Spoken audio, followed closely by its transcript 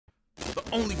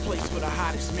only place for the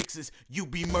hottest mixes,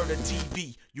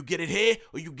 UBMurdaTV. You get it here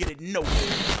or you get it nowhere.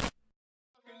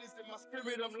 My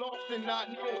spirit, I'm lost and not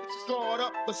knowing. Scarred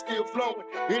up, but still flowing.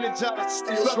 Energized,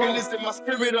 still strong. In my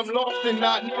spirit, I'm lost and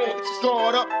not knowing.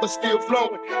 Scarred up, but still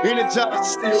flowing. Energized,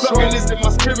 still strong. In my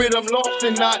spirit, I'm lost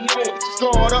and not knowing.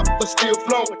 Scarred up, but still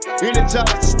flowing.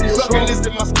 Energized, still strong.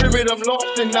 In my spirit, I'm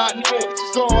lost and not knowing.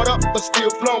 Scarred up, but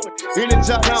still flowing.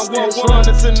 Energized, 911.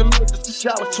 That's in the middle.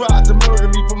 Cowards tried to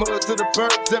murder me from her to the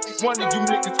birds. Every one of you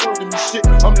niggas heard me shit.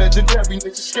 I'm legendary,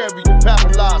 niggas scary and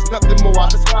paralyzed. Nothing more I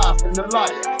despise than the liar.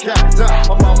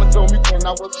 My mama told me when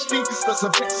I was a teen, such a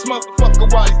bitch motherfucker,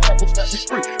 why these devils set me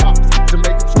free? I proceed to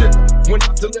make them shiver when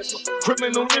I deliver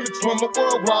criminal lyrics from a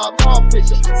worldwide mob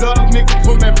figure. Thug niggas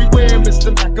from everywhere, Mr.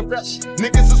 Machiavelli.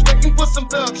 Niggas is waiting for some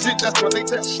thug shit, that's what they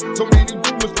tell. So many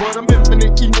rumors, but I'm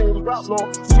infinite, email outlaw.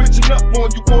 Switching up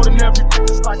on you ordinary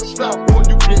bitches like a southborn,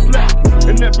 you get left.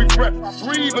 And every breath I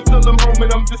breathe until the moment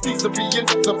I'm deceased of being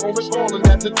the moment falling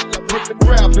at the day I break the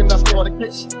ground and I start again.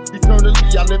 Eternally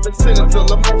I live in sin until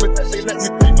the moment that they let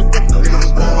me breathe again. Nigga was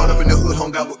born up in the hood,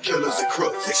 hung out with killers and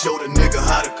crooks. They showed a nigga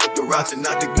how to cook the rocks and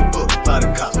not to get booked by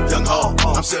the cops. Young Hall,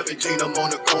 I'm 17, I'm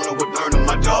on the corner with Burn on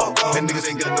my dog. And niggas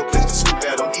ain't got no place to sleep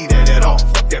at, don't eat at all.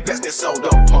 Fuck that, pass that sold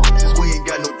off punk. Since we ain't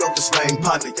got no dope to slang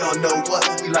partner, y'all know what?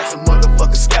 We like some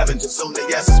motherfucking scavengers, on their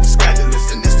asses we scandalous.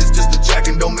 And this is just a jack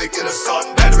and don't make it a salt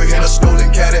battery and a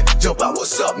stolen caddy. Jump out,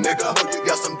 what's up, nigga? I know you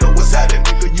got some dope, what's happening?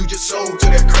 Nigga, you just sold to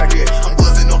that crackhead. I'm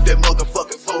buzzing off that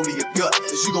motherfucking fold in your gut.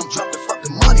 Cause you gon' drop the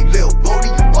fucking money, lil'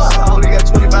 Bodie, you what? I only got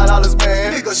 $25,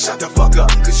 man. Nigga, shut the fuck up.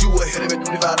 Cause you were hitting me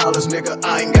 $25, nigga.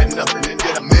 I ain't got nothing, and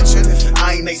did I mention it?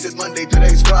 I ain't since Monday,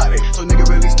 today's Friday. So nigga,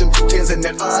 release them 10s and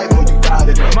that 5 or you die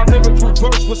today. My lyrical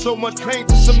verse was so much pain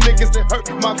to some niggas that hurt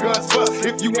my guns bust.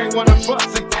 If you ain't wanna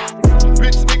bust it,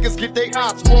 bitch niggas get they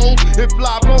eyes rolled. In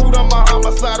fly mode, I'm a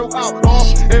homicidal outlaw.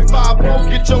 In 5-0,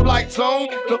 get your lights on.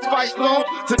 The fight's long.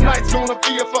 Tonight's gonna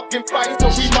be a fucking fight, so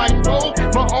we might roll.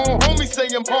 My own homie say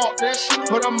I'm heartless,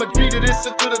 but I'ma do this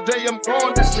until the day I'm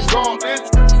gone.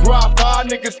 Disregardless. Drive by,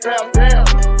 niggas fell down.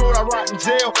 Thought I rot in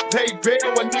jail, pay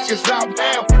bail when niggas out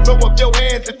now. Throw up your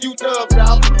hands if you thugged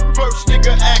out. First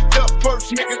nigga act up,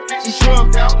 first nigga getting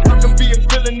drugged out. I can be a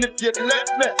villain if you let.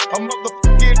 I'm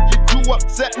motherfucking if you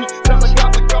upset me. Tell a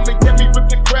cop to come and get me, rip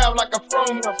the crowd like a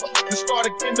phone number. To start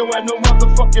again, don't have no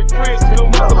motherfucking friends, no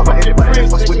motherfucking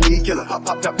friends. Fuck with me, killer. Hop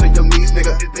up to your knees,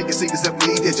 nigga. Think you see yourself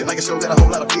me, did you? Like a show got a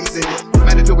whole lot of peace in it.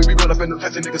 Mandatory, we run up in the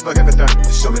fashion niggas fuck everything.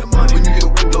 Show me the money. When you get a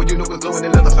window, you know it's glowing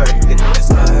in leather face. You know it's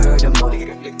murder more, you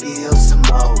got to kill some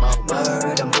more.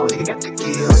 Murder more, you got to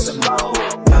kill some more.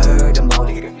 Murder more,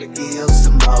 you got to kill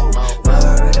some more.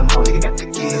 Murder more, you got to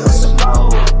kill some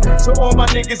more. So all my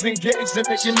niggas engaged in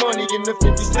making money in the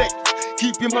 50 states.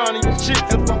 Keep your mind on your shit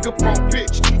and fuck up on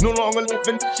bitch. No longer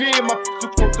living in fear, my pistol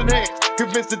close in hands.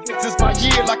 Convinced that this is my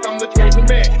year like I'm the chosen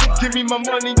man. Give me my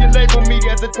money and label me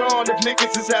as a dawn. If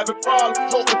niggas is having problems,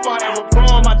 hope if I am a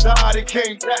bomb, I died and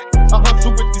came back. I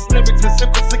hustle with these lyrics as if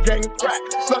it's a gang of crack.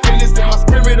 Sucking this in my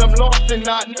spirit, I'm lost and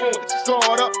not knowing.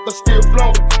 Scarred up but still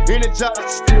flowing.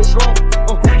 Energized, still going.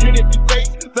 Can it be fake?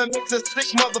 That makes a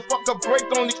sick motherfucker break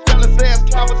on these jealous ass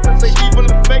cowards cause they evil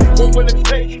and fake. What will it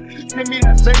take? Give me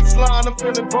that baseline, I'm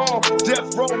feeling bomb.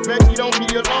 Death row, baby, don't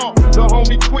be alarmed. The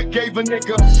homie quick gave a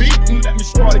nigga a beat and let me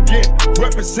start again.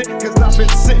 Represent cause I've been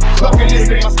sick. Fucking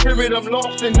this in my spirit, I'm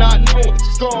lost and not knowing.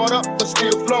 Scarred up but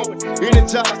still flowing.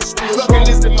 Energized, still fucking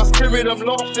this in my spirit, I'm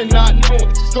lost and not knowing.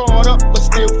 Scarred up but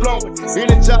still flowing.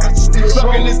 Energized, still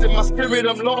fucking this in my spirit,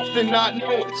 I'm lost and not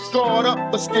knowing. Scarred up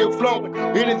but still flowing.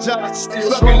 Energized, still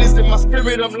fucking this in my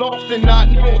spirit, I'm lost and not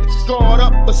knowing. Scarred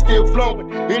up but still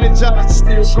flowing. Energized,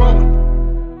 still growing.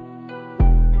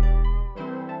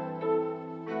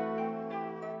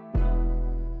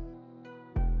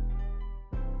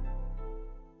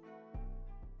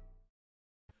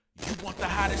 You want the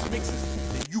hottest mixes?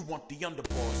 Then you want the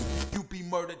underboss.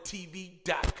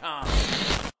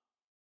 UBMurdaTV.com.